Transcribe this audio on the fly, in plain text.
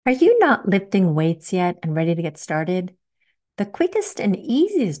Are you not lifting weights yet and ready to get started? The quickest and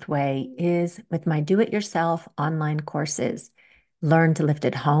easiest way is with my do-it-yourself online courses. Learn to lift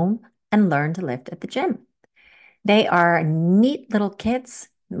at home and learn to lift at the gym. They are neat little kits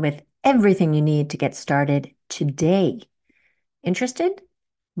with everything you need to get started today. Interested?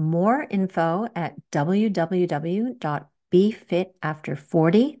 More info at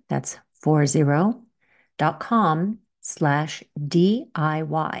www.befitafter40, that's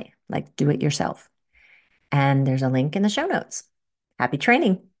 40.com/DIY, like do it yourself. And there's a link in the show notes. Happy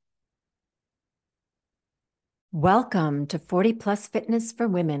training. Welcome to 40 Plus Fitness for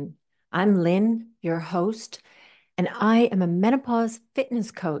Women. I'm Lynn, your host, and I am a menopause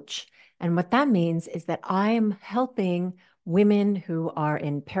fitness coach. And what that means is that I am helping women who are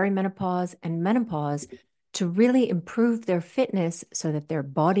in perimenopause and menopause to really improve their fitness so that their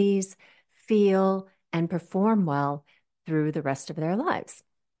bodies feel and perform well through the rest of their lives.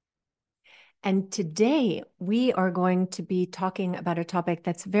 And today we are going to be talking about a topic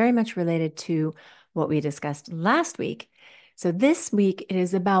that's very much related to what we discussed last week. So this week it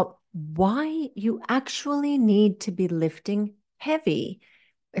is about why you actually need to be lifting heavy,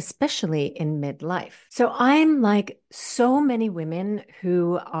 especially in midlife. So I'm like so many women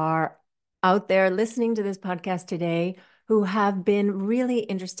who are out there listening to this podcast today who have been really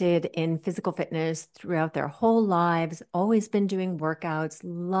interested in physical fitness throughout their whole lives, always been doing workouts,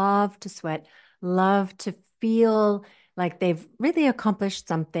 love to sweat, love to feel like they've really accomplished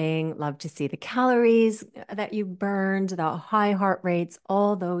something, love to see the calories that you burned, the high heart rates,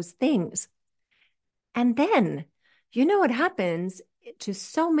 all those things. And then, you know what happens to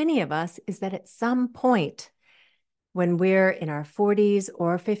so many of us is that at some point, when we're in our 40s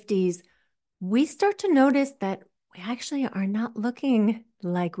or 50s, we start to notice that we actually are not looking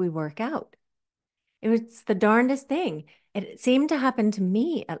like we work out. It's the darndest thing. It seemed to happen to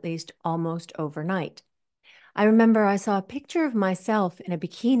me, at least, almost overnight. I remember I saw a picture of myself in a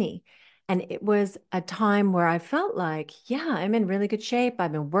bikini, and it was a time where I felt like, yeah, I'm in really good shape.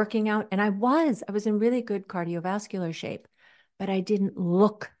 I've been working out, and I was in really good cardiovascular shape, but I didn't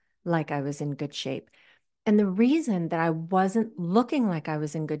look like I was in good shape. And the reason that I wasn't looking like I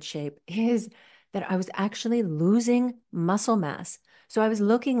was in good shape is that I was actually losing muscle mass. So I was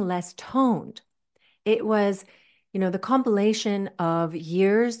looking less toned. It was, the compilation of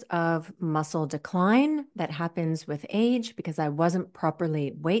years of muscle decline that happens with age because I wasn't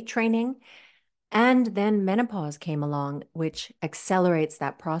properly weight training. And then menopause came along, which accelerates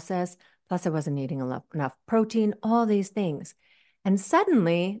that process. Plus, I wasn't eating enough protein, all these things. And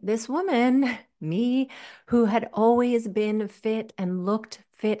suddenly, this woman, me, who had always been fit and looked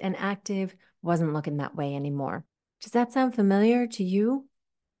fit and active, wasn't looking that way anymore. Does that sound familiar to you?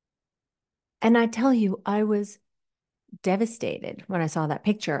 And I tell you, I was devastated when I saw that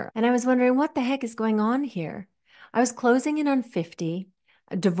picture. And I was wondering what the heck is going on here? I was closing in on 50,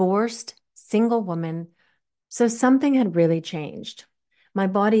 a divorced, single woman. So something had really changed. My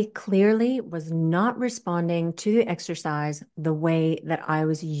body clearly was not responding to the exercise the way that I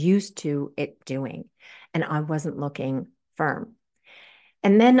was used to it doing. And I wasn't looking firm.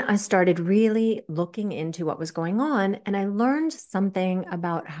 And then I started really looking into what was going on, and I learned something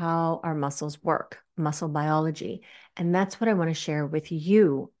about how our muscles work, muscle biology. And that's what I want to share with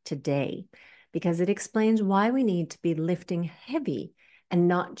you today, because it explains why we need to be lifting heavy and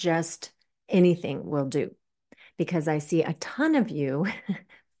not just anything will do. Because I see a ton of you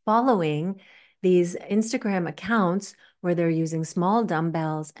following these Instagram accounts where they're using small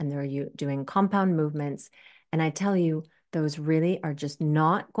dumbbells and they're doing compound movements. And I tell you, those really are just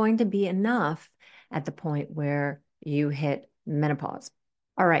not going to be enough at the point where you hit menopause.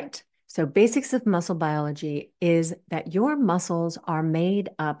 All right. So basics of muscle biology is that your muscles are made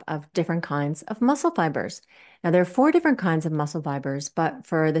up of different kinds of muscle fibers. Now, there are four different kinds of muscle fibers, but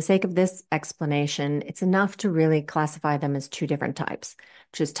for the sake of this explanation, it's enough to really classify them as two different types,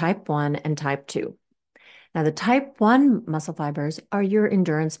 which is type 1 and type 2. Now, the type 1 muscle fibers are your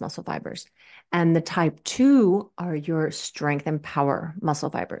endurance muscle fibers, and the type 2 are your strength and power muscle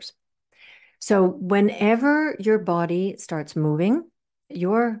fibers. So, whenever your body starts moving,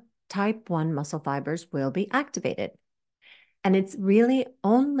 your type 1 muscle fibers will be activated. And it's really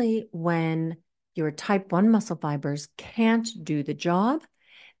only when your type 1 muscle fibers can't do the job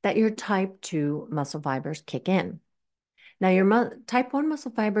that your type 2 muscle fibers kick in. Now, your type 1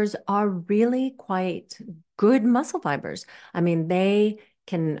 muscle fibers are really quite good muscle fibers. I mean, they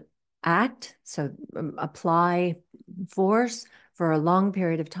can act, so apply force for a long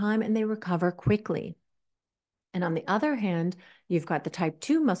period of time, and they recover quickly. And on the other hand, you've got the type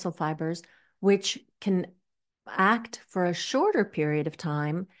 2 muscle fibers, which can act for a shorter period of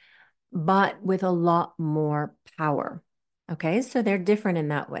time, but with a lot more power. Okay, so they're different in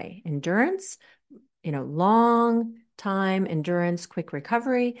that way. Endurance, long time endurance, quick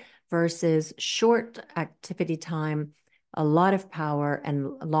recovery versus short activity time, a lot of power and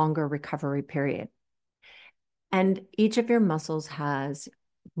longer recovery period. And each of your muscles has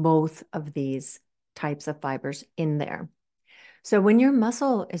both of these types of fibers in there. So when your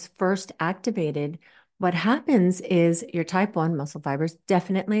muscle is first activated, what happens is your type 1 muscle fibers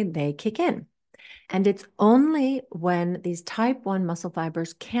definitely they kick in. And it's only when these type 1 muscle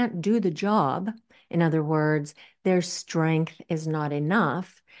fibers can't do the job, in other words, their strength is not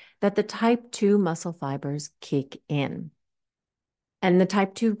enough, that the type 2 muscle fibers kick in. And the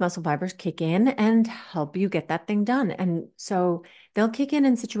type 2 muscle fibers kick in and help you get that thing done. And so they'll kick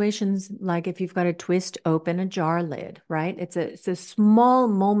in situations like if you've got to twist open a jar lid, right? It's a small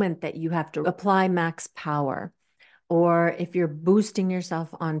moment that you have to apply max power. Or if you're boosting yourself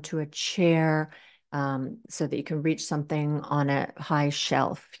onto a chair so that you can reach something on a high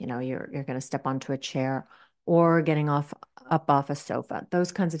shelf, you're going to step onto a chair or getting off a sofa,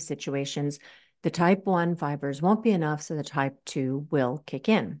 those kinds of situations, the type 1 fibers won't be enough, so the type 2 will kick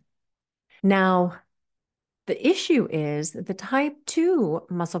in. Now, the issue is that the type 2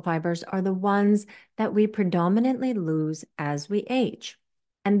 muscle fibers are the ones that we predominantly lose as we age.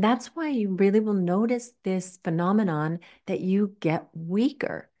 And that's why you really will notice this phenomenon that you get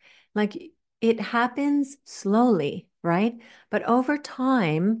weaker. Like it happens slowly, right? But over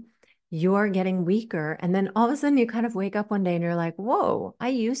time, you're getting weaker. And then all of a sudden, you kind of wake up one day and you're like, whoa, I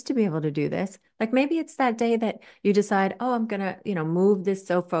used to be able to do this. Like maybe it's that day that you decide, oh, I'm going to, move this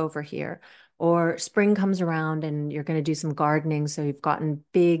sofa over here. Or spring comes around and you're going to do some gardening. So you've gotten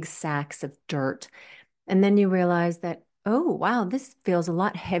big sacks of dirt. And then you realize that, oh, wow, this feels a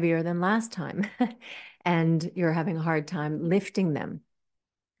lot heavier than last time. And you're having a hard time lifting them.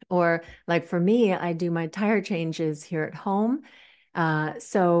 Or like for me, I do my tire changes here at home.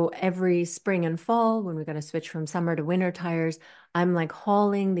 So every spring and fall, when we're going to switch from summer to winter tires, I'm like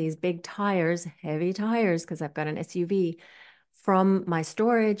hauling these big tires, heavy tires, because I've got an SUV from my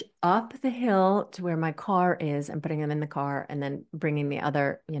storage up the hill to where my car is and putting them in the car and then bringing the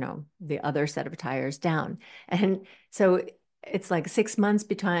other set of tires down. And so it's like 6 months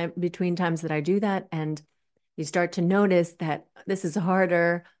between times that I do that. And you start to notice that this is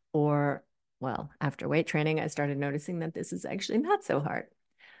harder, or, well, after weight training, I started noticing that this is actually not so hard.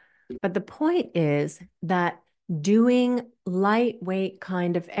 But the point is that doing lightweight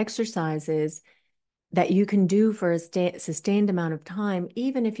kind of exercises that you can do for a sustained amount of time,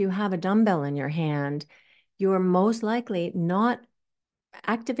 even if you have a dumbbell in your hand, you're most likely not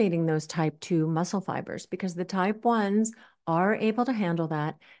activating those type 2 muscle fibers because the type 1s are able to handle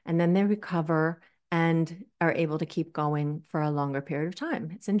that and then they recover and are able to keep going for a longer period of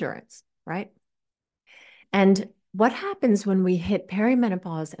time. It's endurance, right? And what happens when we hit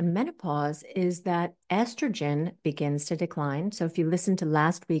perimenopause and menopause is that estrogen begins to decline. So if you listen to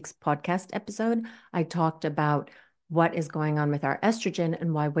last week's podcast episode, I talked about what is going on with our estrogen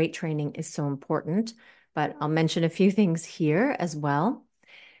and why weight training is so important. But I'll mention a few things here as well.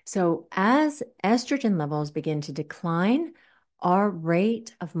 So as estrogen levels begin to decline, our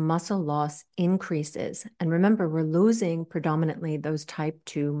rate of muscle loss increases. And remember, we're losing predominantly those type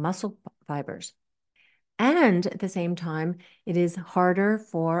 2 muscle fibers. And at the same time, it is harder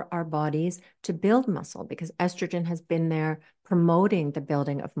for our bodies to build muscle because estrogen has been there promoting the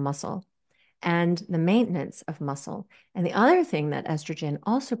building of muscle and the maintenance of muscle. And the other thing that estrogen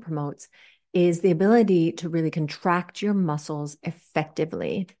also promotes is the ability to really contract your muscles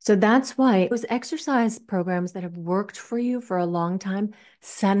effectively. So that's why those exercise programs that have worked for you for a long time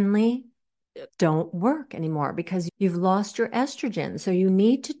suddenly don't work anymore because you've lost your estrogen. So you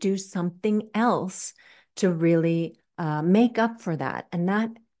need to do something else to really make up for that. And that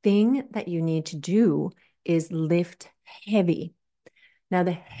thing that you need to do is lift heavy. Now,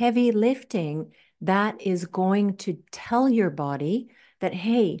 the heavy lifting, that is going to tell your body that,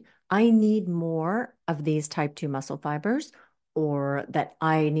 hey, I need more of these type 2 muscle fibers, or that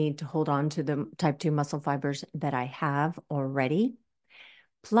I need to hold on to the type 2 muscle fibers that I have already.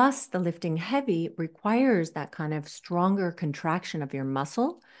 Plus, the lifting heavy requires that kind of stronger contraction of your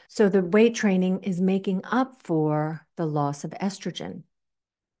muscle. So the weight training is making up for the loss of estrogen.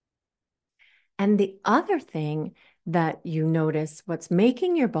 And the other thing that you notice, what's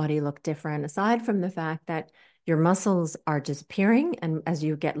making your body look different, aside from the fact that your muscles are disappearing, and as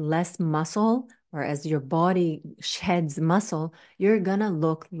you get less muscle, or as your body sheds muscle, you're going to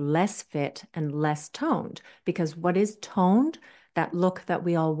look less fit and less toned. Because what is toned, that look that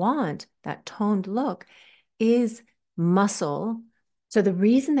we all want, that toned look, is muscle. So the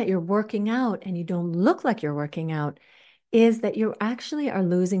reason that you're working out and you don't look like you're working out is that you actually are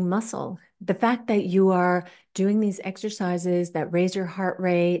losing muscle. The fact that you are doing these exercises that raise your heart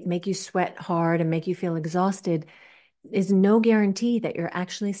rate, make you sweat hard, and make you feel exhausted is no guarantee that you're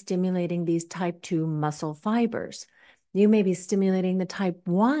actually stimulating these type 2 muscle fibers. You may be stimulating the type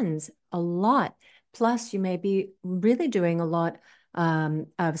 1s a lot. Plus, you may be really doing a lot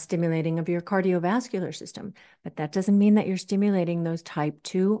of stimulating of your cardiovascular system, but that doesn't mean that you're stimulating those type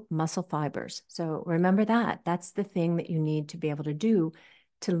 2 muscle fibers. So remember that. That's the thing that you need to be able to do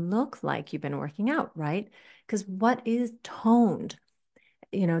to look like you've been working out, right? Because what is toned?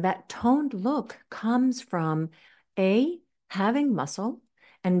 That toned look comes from A, having muscle,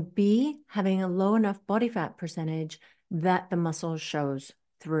 and B, having a low enough body fat percentage that the muscle shows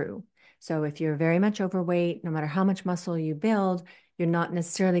through. So if you're very much overweight, no matter how much muscle you build, you're not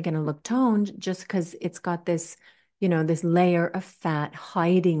necessarily going to look toned just because it's got this, this layer of fat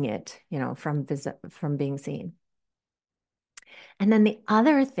hiding it, from being seen. And then the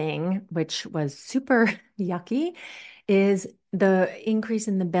other thing, which was super yucky, is the increase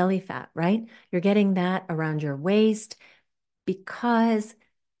in the belly fat, right? You're getting that around your waist because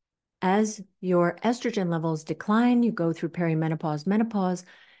as your estrogen levels decline, you go through perimenopause, menopause,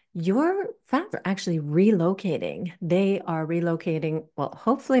 your fats are actually relocating. They are relocating, well,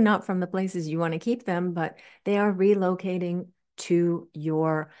 hopefully not from the places you want to keep them, but they are relocating to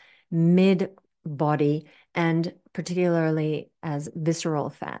your mid body and particularly as visceral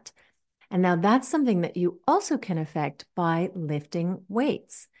fat. And now that's something that you also can affect by lifting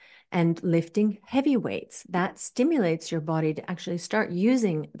weights and lifting heavy weights. That stimulates your body to actually start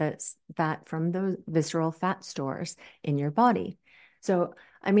using this fat from those visceral fat stores in your body. So,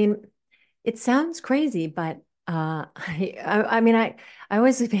 I mean, it sounds crazy, but I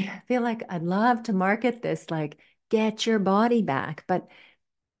always feel like I'd love to market this like get your body back, but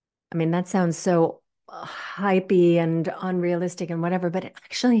I mean, that sounds so hypey and unrealistic and whatever, but it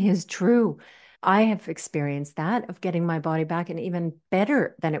actually is true. I have experienced that of getting my body back and even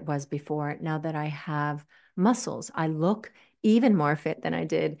better than it was before now that I have muscles. I look even more fit than I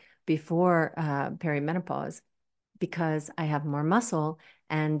did before perimenopause because I have more muscle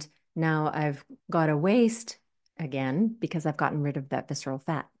and now I've got a waist again because I've gotten rid of that visceral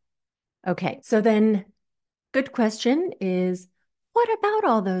fat. Okay, so then good question is what about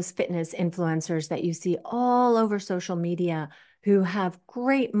all those fitness influencers that you see all over social media who have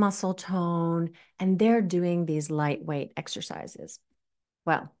great muscle tone and they're doing these lightweight exercises?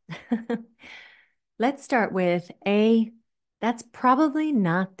 Well, let's start with that's probably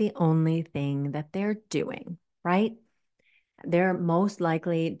not the only thing that they're doing, right? They're most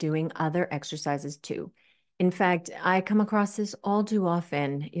likely doing other exercises too. In fact, I come across this all too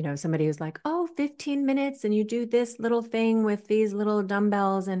often. Somebody who's like, oh, 15 minutes and you do this little thing with these little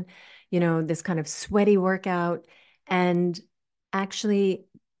dumbbells and, this kind of sweaty workout. And actually,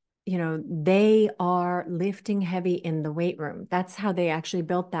 they are lifting heavy in the weight room. That's how they actually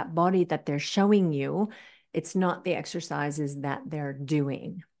built that body that they're showing you. It's not the exercises that they're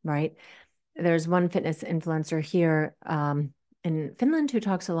doing, right? There's one fitness influencer here in Finland who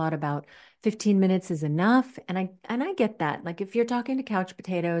talks a lot about 15 minutes is enough. And I get that. Like if you're talking to couch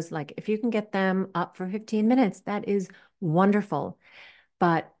potatoes, like if you can get them up for 15 minutes, that is wonderful.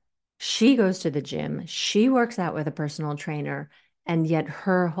 But she goes to the gym, she works out with a personal trainer, and yet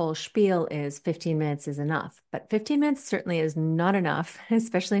her whole spiel is 15 minutes is enough. But 15 minutes certainly is not enough,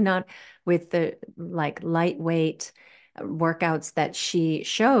 especially not with the like lightweight workouts that she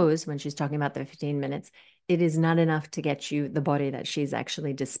shows when she's talking about the 15 minutes. It is not enough to get you the body that she's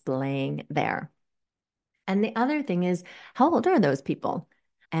actually displaying there. And the other thing is, how old are those people?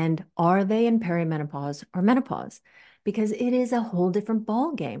 And are they in perimenopause or menopause? Because it is a whole different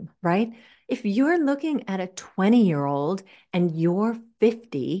ball game, right? If you're looking at a 20-year-old and you're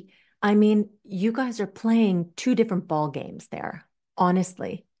 50, I mean, you guys are playing two different ball games there.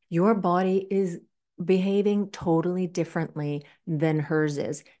 Honestly, your body is behaving totally differently than hers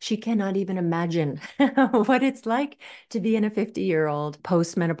is. She cannot even imagine what it's like to be in a 50-year-old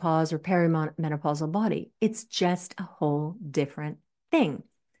postmenopause or perimenopausal body. It's just a whole different thing.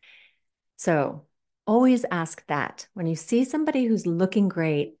 So always ask that. When you see somebody who's looking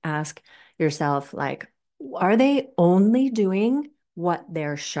great, ask yourself, like, are they only doing what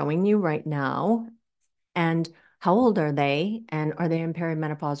they're showing you right now? And how old are they? And are they in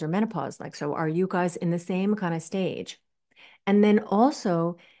perimenopause or menopause? Like, so are you guys in the same kind of stage? And then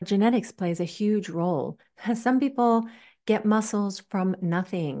also, genetics plays a huge role. Some people get muscles from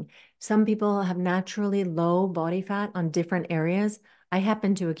nothing. Some people have naturally low body fat on different areas. I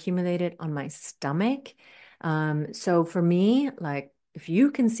happen to accumulate it on my stomach. So for me, like if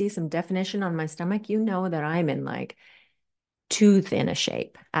you can see some definition on my stomach, you know that I'm in like too thin a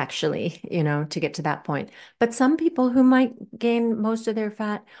shape, actually, to get to that point. But some people who might gain most of their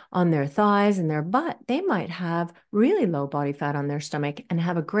fat on their thighs and their butt, they might have really low body fat on their stomach and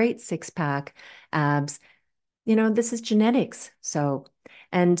have a great six pack abs. This is genetics. So,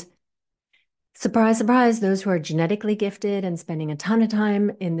 and surprise, surprise, those who are genetically gifted and spending a ton of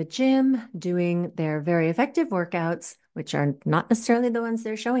time in the gym doing their very effective workouts, which are not necessarily the ones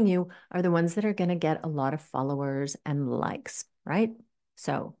they're showing you, are the ones that are going to get a lot of followers and likes, right?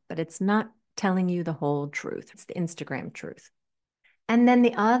 So, but it's not telling you the whole truth. It's the Instagram truth. And then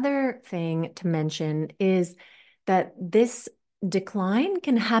the other thing to mention is that this decline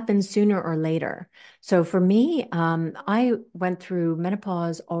can happen sooner or later. So for me, I went through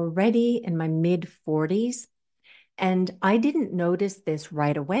menopause already in my mid 40s, and I didn't notice this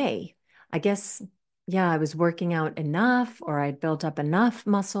right away. I guess, yeah, I was working out enough or I'd built up enough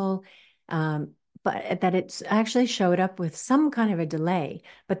muscle, um, but that it actually showed up with some kind of a delay.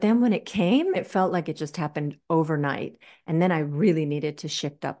 But then when it came, it felt like it just happened overnight. And then I really needed to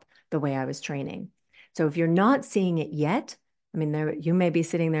shift up the way I was training. So if you're not seeing it yet, I mean, you may be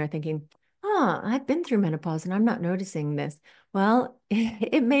sitting there thinking, oh, I've been through menopause and I'm not noticing this. Well,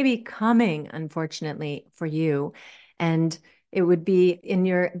 it may be coming, unfortunately, for you. And it would be in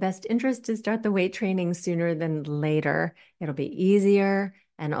your best interest to start the weight training sooner than later. It'll be easier.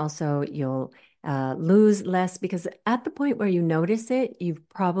 And also, you'll lose less because at the point where you notice it, you've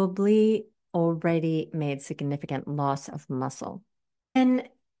probably already made significant loss of muscle. And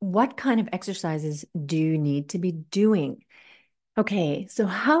what kind of exercises do you need to be doing? Okay, so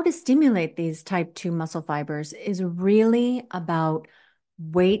how to stimulate these type 2 muscle fibers is really about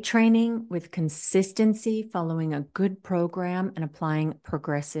weight training with consistency, following a good program, and applying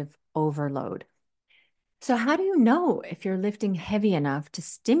progressive overload. So, how do you know if you're lifting heavy enough to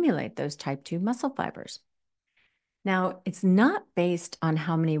stimulate those type 2 muscle fibers? Now, it's not based on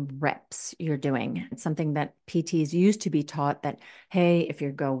how many reps you're doing. It's something that PTs used to be taught that, hey, if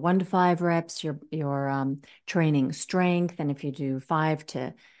you go 1 to 5 reps, you're training strength, and if you do 5 to,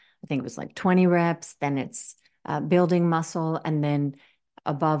 I think it was like 20 reps, then it's building muscle, and then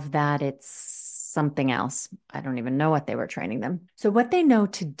above that, it's something else. I don't even know what they were training them. So what they know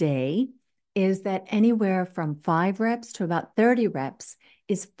today is that anywhere from 5 reps to about 30 reps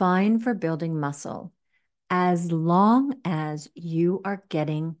is fine for building muscle as long as you are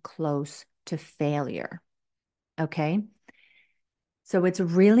getting close to failure. Okay. So it's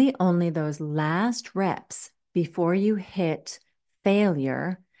really only those last reps before you hit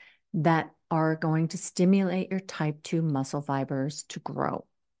failure that are going to stimulate your type 2 muscle fibers to grow.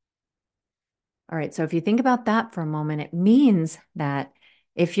 All right. So if you think about that for a moment, it means that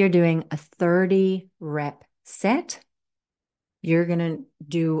if you're doing a 30 rep set, you're going to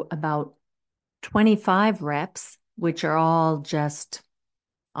do about 25 reps, which are all just,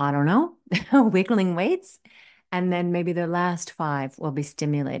 I don't know, wiggling weights. And then maybe the last 5 will be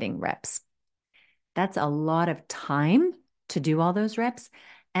stimulating reps. That's a lot of time to do all those reps.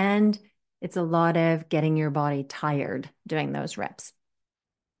 And it's a lot of getting your body tired doing those reps.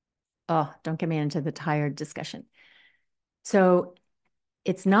 Oh, don't get me into the tired discussion. So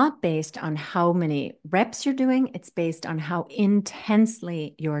it's not based on how many reps you're doing. It's based on how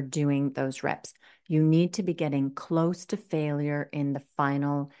intensely you're doing those reps. You need to be getting close to failure in the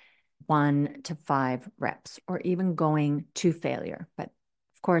final 1 to 5 reps, or even going to failure. But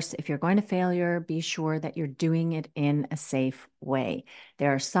of course, if you're going to failure, be sure that you're doing it in a safe way.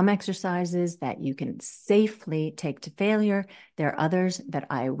 There are some exercises that you can safely take to failure. There are others that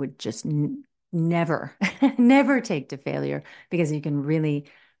I would just never, never take to failure because you can really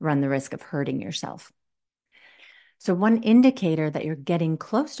run the risk of hurting yourself. So one indicator that you're getting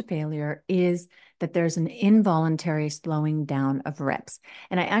close to failure is that there's an involuntary slowing down of reps.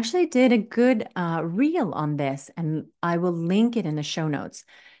 And I actually did a good reel on this, and I will link it in the show notes.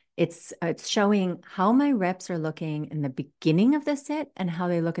 It's showing how my reps are looking in the beginning of the set and how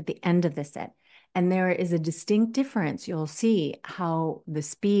they look at the end of the set. And there is a distinct difference. You'll see how the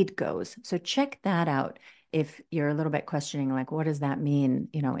speed goes. So check that out if you're a little bit questioning, like, what does that mean,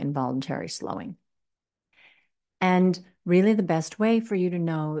 involuntary slowing? And really, the best way for you to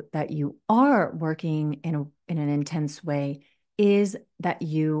know that you are working in an intense way is that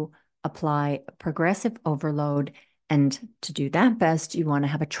you apply progressive overload. And to do that best, you want to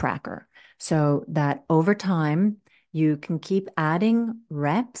have a tracker so that over time you can keep adding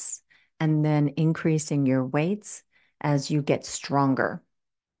reps and then increasing your weights as you get stronger.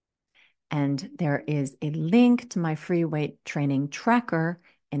 And there is a link to my free weight training tracker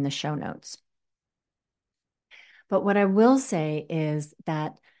in the show notes. But what I will say is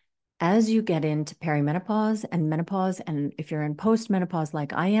that as you get into perimenopause and menopause, and if you're in postmenopause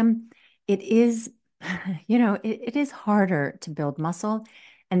like I am, it is, it is harder to build muscle.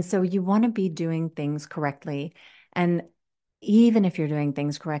 And so you want to be doing things correctly. And even if you're doing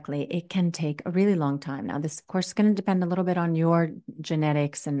things correctly, it can take a really long time. Now, this, of course, is going to depend a little bit on your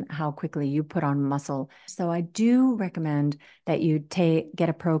genetics and how quickly you put on muscle. So I do recommend that you get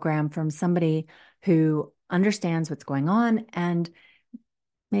a program from somebody who understands what's going on and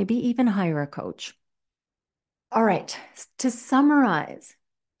maybe even hire a coach. All right, to summarize,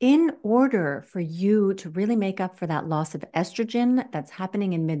 in order for you to really make up for that loss of estrogen that's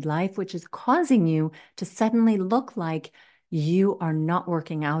happening in midlife, which is causing you to suddenly look like you are not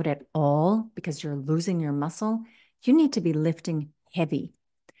working out at all because you're losing your muscle, you need to be lifting heavy.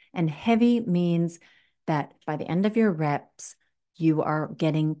 And heavy means that by the end of your reps, you are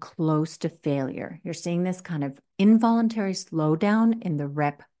getting close to failure. You're seeing this kind of involuntary slowdown in the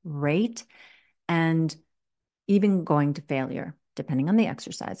rep rate and even going to failure, depending on the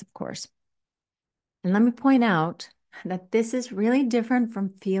exercise, of course. And let me point out that this is really different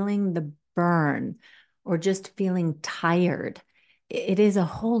from feeling the burn or just feeling tired. It is a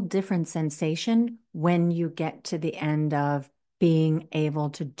whole different sensation when you get to the end of being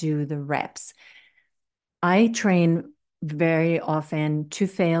able to do the reps. I train very often to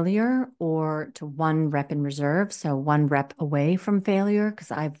failure or to one rep in reserve. So one rep away from failure, because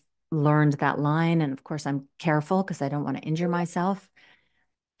I've learned that line. And of course, I'm careful because I don't want to injure myself.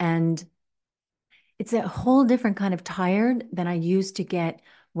 And it's a whole different kind of tired than I used to get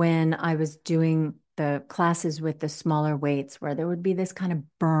when I was doing the classes with the smaller weights, where there would be this kind of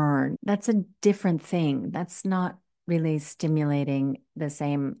burn. That's a different thing. That's not really stimulating the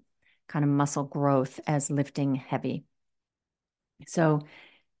same kind of muscle growth as lifting heavy. So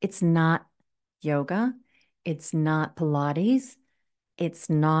it's not yoga. It's not Pilates. It's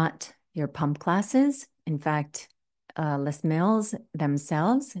not your pump classes. In fact, Les Mills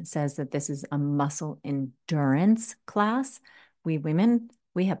themselves says that this is a muscle endurance class. We women,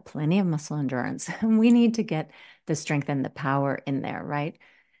 we have plenty of muscle endurance. We need to get the strength and the power in there, right?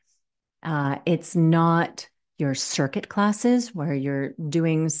 It's not your circuit classes where you're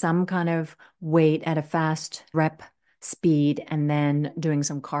doing some kind of weight at a fast rep speed and then doing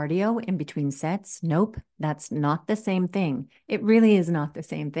some cardio in between sets. Nope, that's not the same thing. It really is not the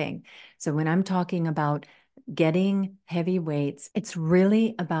same thing. So when I'm talking about getting heavy weights, it's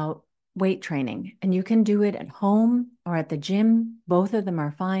really about weight training. And you can do it at home or at the gym. Both of them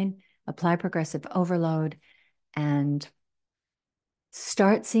are fine. Apply progressive overload and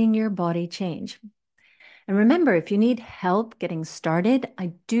start seeing your body change. And remember, if you need help getting started,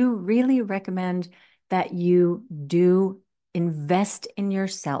 I do really recommend that you do invest in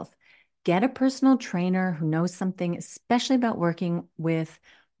yourself. Get a personal trainer who knows something, especially about working with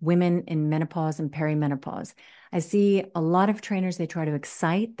women in menopause and perimenopause. I see a lot of trainers, they try to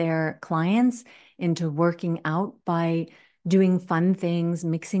excite their clients into working out by doing fun things,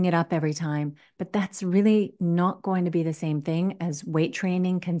 mixing it up every time. But that's really not going to be the same thing as weight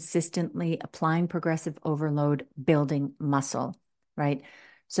training, consistently applying progressive overload, building muscle, right?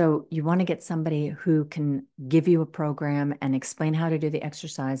 So you want to get somebody who can give you a program and explain how to do the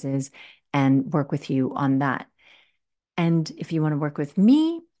exercises and work with you on that. And if you want to work with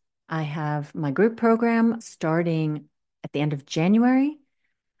me, I have my group program starting at the end of January.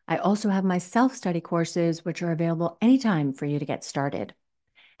 I also have my self-study courses, which are available anytime for you to get started.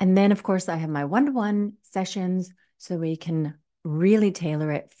 And then, of course, I have my one-to-one sessions so we can really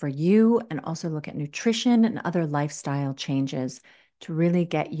tailor it for you and also look at nutrition and other lifestyle changes to really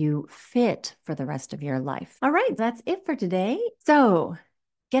get you fit for the rest of your life. All right, that's it for today. So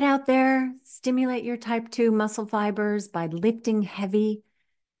get out there, stimulate your type 2 muscle fibers by lifting heavy,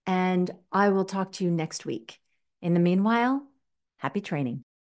 and I will talk to you next week. In the meanwhile, happy training.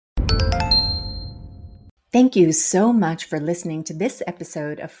 Thank you so much for listening to this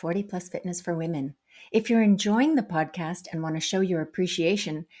episode of 40 Plus Fitness for Women. If you're enjoying the podcast and want to show your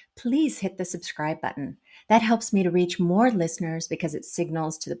appreciation, please hit the subscribe button. That helps me to reach more listeners because it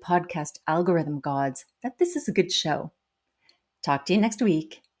signals to the podcast algorithm gods that this is a good show. Talk to you next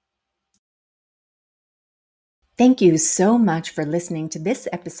week. Thank you so much for listening to this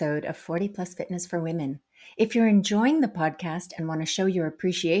episode of 40 Plus Fitness for Women. If you're enjoying the podcast and want to show your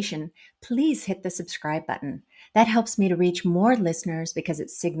appreciation, please hit the subscribe button. That helps me to reach more listeners because it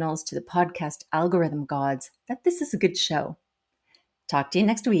signals to the podcast algorithm gods that this is a good show. Talk to you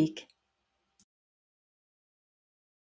next week.